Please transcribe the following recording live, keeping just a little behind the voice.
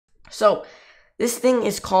So this thing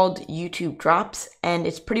is called YouTube Drops, and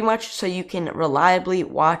it's pretty much so you can reliably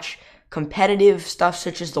watch competitive stuff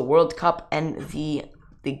such as the World Cup and the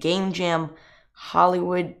Game Jam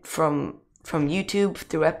Hollywood from YouTube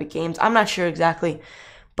through Epic Games. I'm not sure exactly,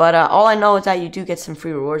 but all I know is that you do get some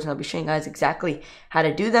free rewards, and I'll be showing you guys exactly how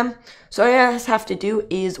to do them. So all you guys have to do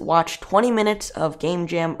is watch 20 minutes of Game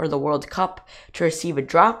Jam or the World Cup to receive a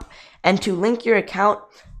drop. And to link your account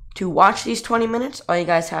to watch these 20 minutes, all you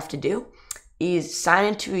guys have to do is sign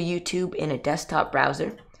into a YouTube in a desktop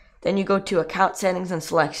browser. Then you go to Account Settings and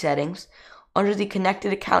select Settings. Under the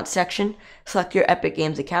Connected Account section, select your Epic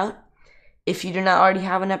Games account. If you do not already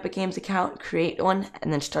have an Epic Games account, create one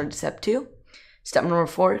and then start step 2. Step number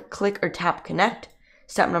 4, click or tap Connect.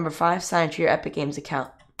 Step number 5, sign into your Epic Games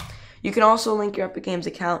account. You can also link your Epic Games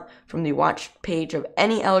account from the watch page of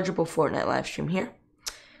any eligible Fortnite livestream here.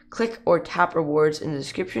 Click or tap rewards in the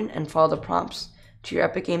description and follow the prompts to your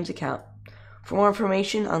Epic Games account. For more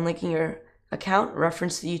information on linking your account,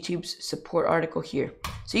 reference the YouTube's support article here.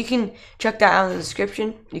 So you can check that out in the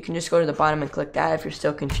description. You can just go to the bottom and click that if you're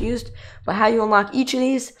still confused. But how you unlock each of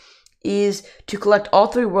these is to collect all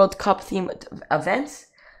 3 World Cup themed events.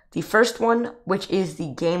 The first one, which is the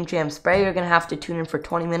Game Jam spray, you're going to have to tune in for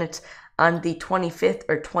 20 minutes on the 25th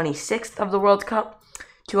or 26th of the World Cup.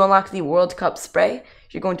 To unlock the World Cup spray,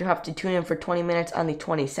 you're going to have to tune in for 20 minutes on the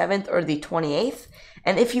 27th or the 28th.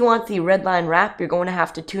 And if you want the red line wrap, you're going to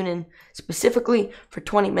have to tune in specifically for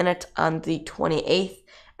 20 minutes on the 28th,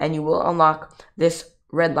 and you will unlock this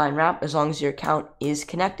red line wrap as long as your account is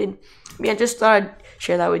connected. Yeah, just thought I'd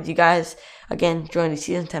share that with you guys. Again, join the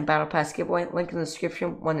Season 10 Battle Pass giveaway. Link in the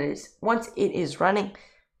description once it is running.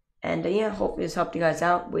 And yeah, hopefully this helped you guys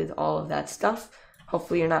out with all of that stuff.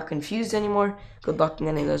 Hopefully you're not confused anymore. Good luck in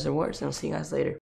getting those rewards, and I'll see you guys later.